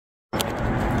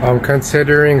I'm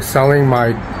considering selling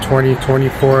my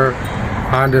 2024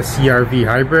 Honda CR-V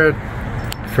Hybrid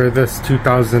for this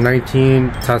 2019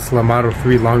 Tesla Model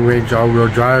 3 long-range all-wheel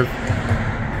drive.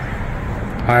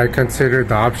 I considered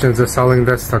the options of selling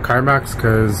this to CarMax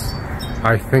because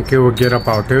I think it would get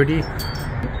about 30.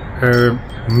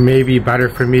 It may be better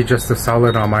for me just to sell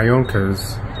it on my own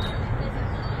because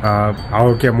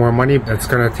I'll get more money. It's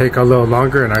going to take a little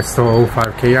longer and I still owe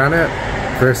 $5,000 on it.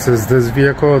 Versus this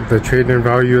vehicle, the trade-in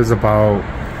value is about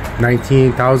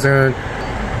 $19,000.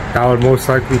 I would most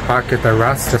likely pocket the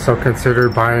rest, so consider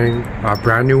buying a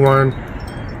brand new one,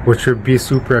 which would be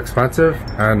super expensive,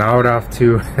 and I would have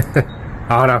to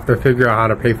figure out how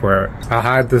to pay for it. I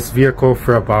had this vehicle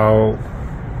for about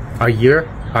a year.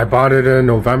 I bought it in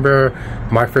November.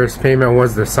 My first payment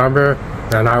was December,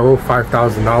 and I owe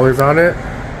 $5,000 on it.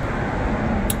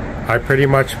 I pretty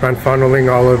much been funneling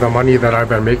all of the money that I've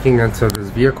been making into this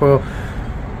vehicle.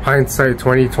 Hindsight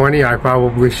 2020, I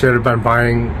probably should have been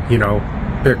buying, you know,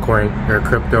 Bitcoin or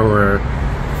crypto or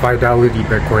Fidelity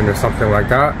Bitcoin or something like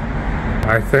that.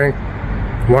 I think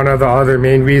one of the other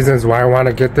main reasons why I want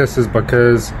to get this is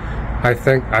because I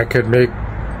think I could make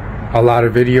a lot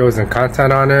of videos and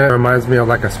content on it. It reminds me of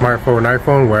like a smartphone,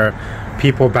 iPhone, where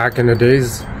people back in the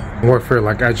days, more for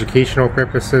like educational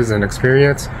purposes and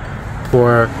experience.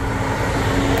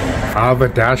 I have a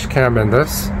dash cam in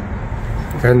this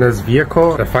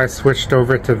vehicle. If I switched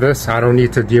over to this, I don't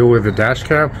need to deal with the dash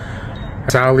cam.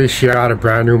 Sally, she got a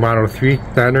brand new Model 3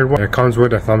 standard one. It comes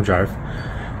with a thumb drive.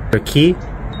 The key,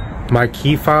 my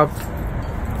key fob,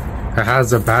 it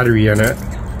has a battery in it.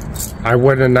 I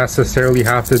wouldn't necessarily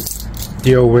have to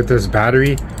deal with this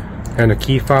battery and a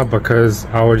key fob because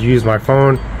I would use my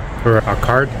phone or a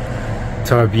card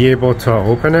to be able to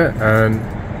open it. And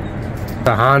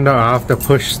the Honda, I have to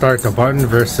push start the button,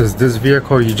 versus this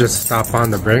vehicle you just stop on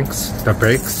the brakes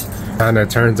and it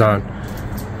turns on.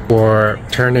 For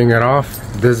turning it off,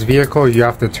 this vehicle you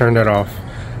have to turn it off.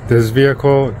 This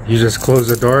vehicle you just close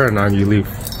the door and then you leave,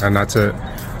 and that's it.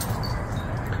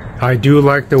 I do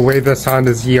like the way this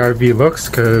Honda CR-V looks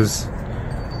because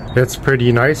it's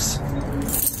pretty nice.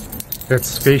 It's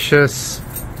spacious.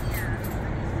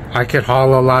 I could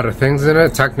haul a lot of things in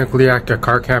it. Technically I could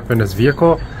car camp in this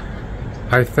vehicle.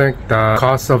 I think the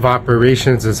cost of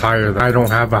operations is higher. I don't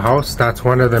have a house. That's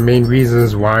one of the main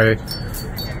reasons why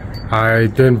I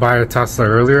didn't buy a Tesla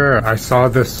earlier. I saw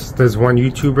this one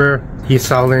YouTuber, he's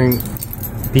selling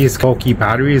these bulky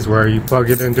batteries where you plug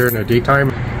it in during the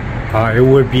daytime. It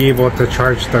would be able to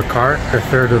charge the car, a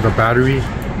third of the battery,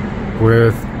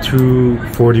 with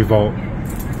 240 volt.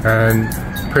 And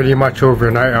pretty much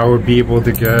overnight I would be able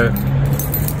to get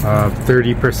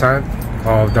 30%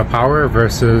 of the power,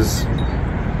 versus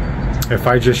if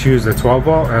I just use the 12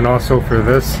 volt. And also for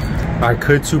this, I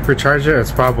could supercharge it. It's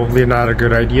probably not a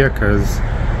good idea because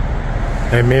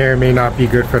it may or may not be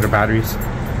good for the batteries.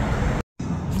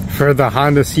 For the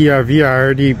Honda CR-V, I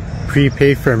already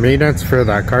prepaid for maintenance for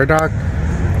that car dock.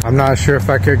 I'm not sure if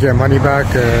I could get money back,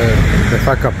 if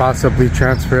I could possibly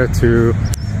transfer it to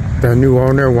the new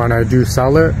owner when I do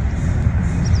sell it.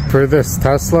 For this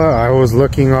Tesla, I was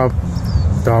looking up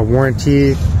the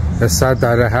warranty. It said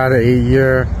that it had an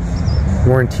 8-year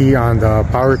warranty on the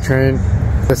powertrain.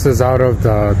 This is out of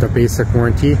the basic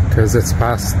warranty because it's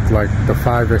past like the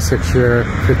 5 or 6 year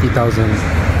 50,000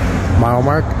 mile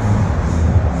mark.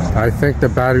 I think the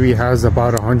battery has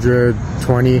about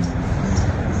 120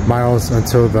 miles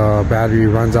until the battery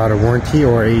runs out of warranty,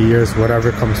 or 8 years,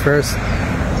 whatever comes first.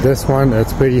 This one,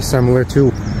 it's pretty similar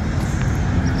to,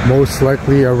 most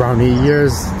likely around 8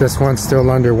 years. This one's still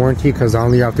under warranty because I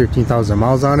only have 13,000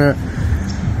 miles on it.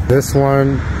 This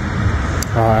one,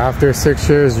 after 6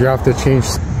 years, you have to change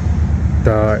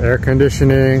the air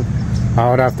conditioning. I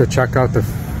would have to check out the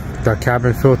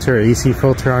cabin filter, AC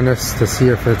filter on this to see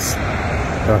if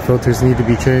the filters need to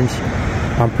be changed.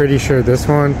 I'm pretty sure this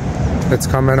one, it's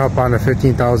coming up on the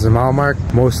 15,000 mile mark.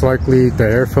 Most likely the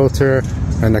air filter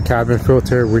and the cabin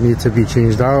filter would need to be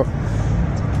changed out.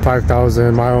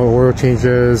 5,000 mile oil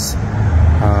changes.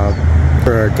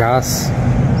 For gas,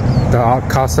 the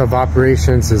cost of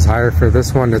operations is higher for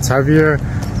this one. It's heavier.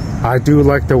 I do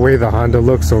like the way the Honda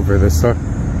looks over this stuff.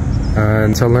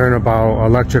 And to learn about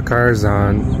electric cars,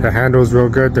 the handle's real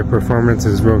good, the performance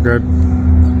is real good.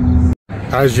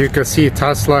 As you can see,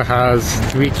 Tesla has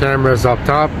 3 cameras up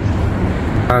top.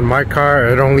 On my car,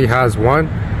 it only has 1.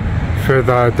 For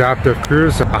the adaptive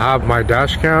cruise, I have my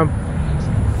dash cam.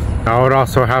 I would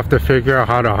also have to figure out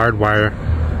how to hardwire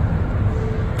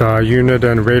the unit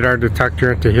and radar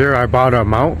detector into here. I bought a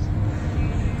mount.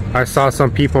 I saw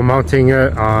some people mounting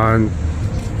it on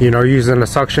you know, using a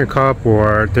suction cup,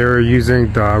 or they were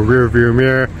using the rear view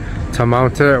mirror to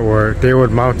mount it, or they would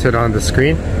mount it on the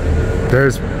screen.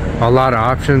 There's a lot of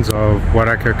options of what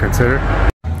I could consider.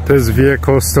 This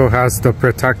vehicle still has the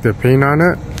protective paint on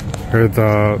it, or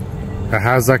it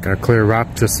has like a clear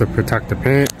wrap just to protect the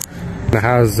paint. It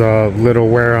has a little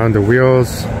wear on the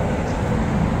wheels.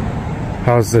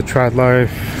 How's the tread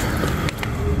life?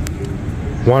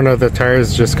 One of the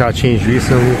tires just got changed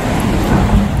recently.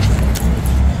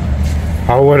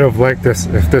 I would have liked this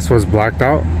if this was blacked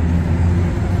out.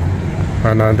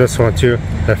 And on this one too,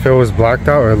 if it was blacked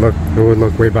out, it would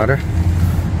look way better.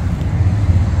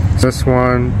 This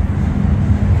one,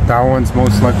 that one's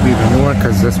most likely the new one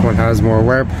because this one has more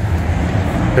wear.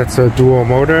 It's a dual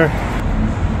motor.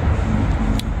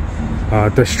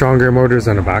 The stronger motor's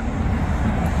in the back.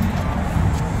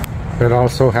 It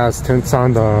also has tints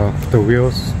on the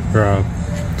wheels, or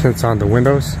tints on the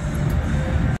windows.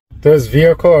 This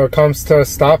vehicle, it comes to a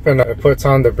stop and it puts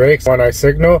on the brakes. When I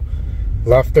signal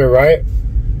left or right,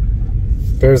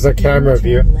 there's a camera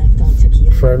view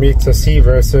for me to see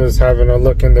versus having a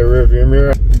look in the rearview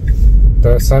mirror.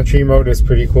 The Sentry mode is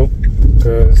pretty cool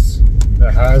because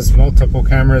it has multiple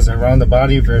cameras around the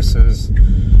body versus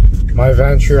my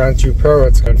Venture N2 Pro.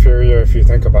 It's inferior if you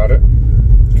think about it,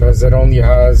 because it only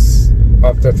has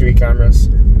up to 3 cameras.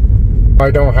 I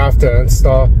don't have to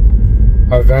install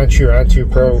a Venture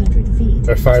N2 Pro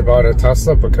if I bought a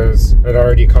Tesla because it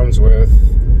already comes with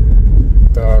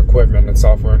the equipment and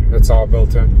software. It's all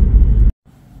built in.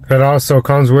 It also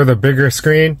comes with a bigger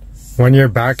screen. When you're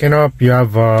backing up, you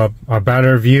have a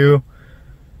better view.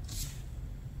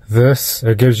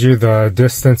 It gives you the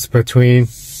distance between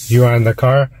you and the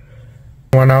car.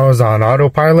 When I was on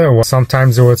autopilot,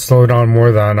 sometimes it would slow down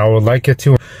more than I would like it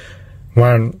to.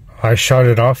 When I shut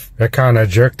it off, it kind of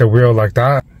jerked the wheel like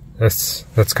that.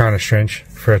 It's kind of strange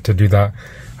for it to do that.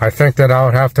 I think that I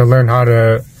would have to learn how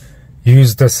to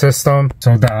use the system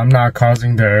so that I'm not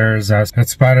causing the errors.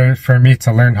 It's better for me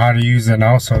to learn how to use it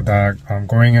now so that I'm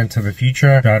going into the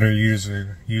future, better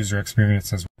user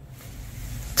experience as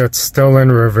well. It's still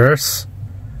in reverse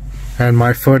and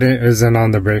my foot isn't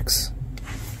on the brakes.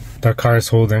 The car's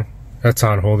holding. It's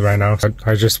on hold right now.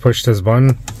 I just push this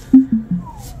button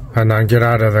and then get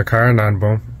out of the car and then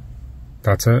boom.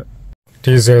 That's it.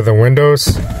 These are the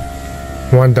windows.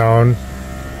 One down,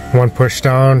 one push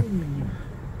down.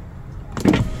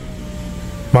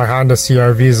 My Honda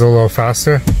CR-V is a little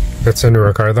faster. It's a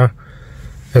newer car though.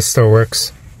 It still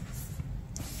works.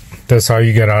 That's how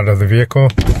you get out of the vehicle.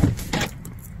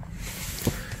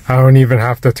 I don't even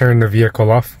have to turn the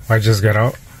vehicle off. I just get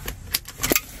out.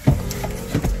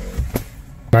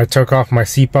 I took off my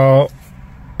seatbelt.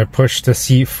 I pushed the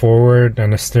seat forward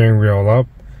and the steering wheel up.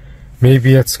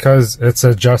 Maybe it's because it's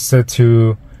adjusted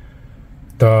to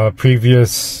the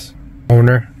previous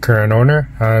owner, current owner.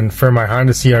 And for my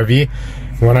Honda CR-V,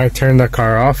 when I turn the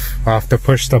car off, I have to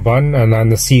push the button and then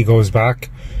the seat goes back.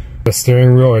 The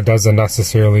steering wheel, it doesn't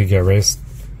necessarily get raised.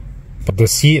 But the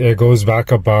seat, it goes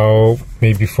back about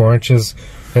maybe 4 inches.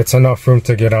 It's enough room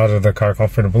to get out of the car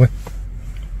comfortably.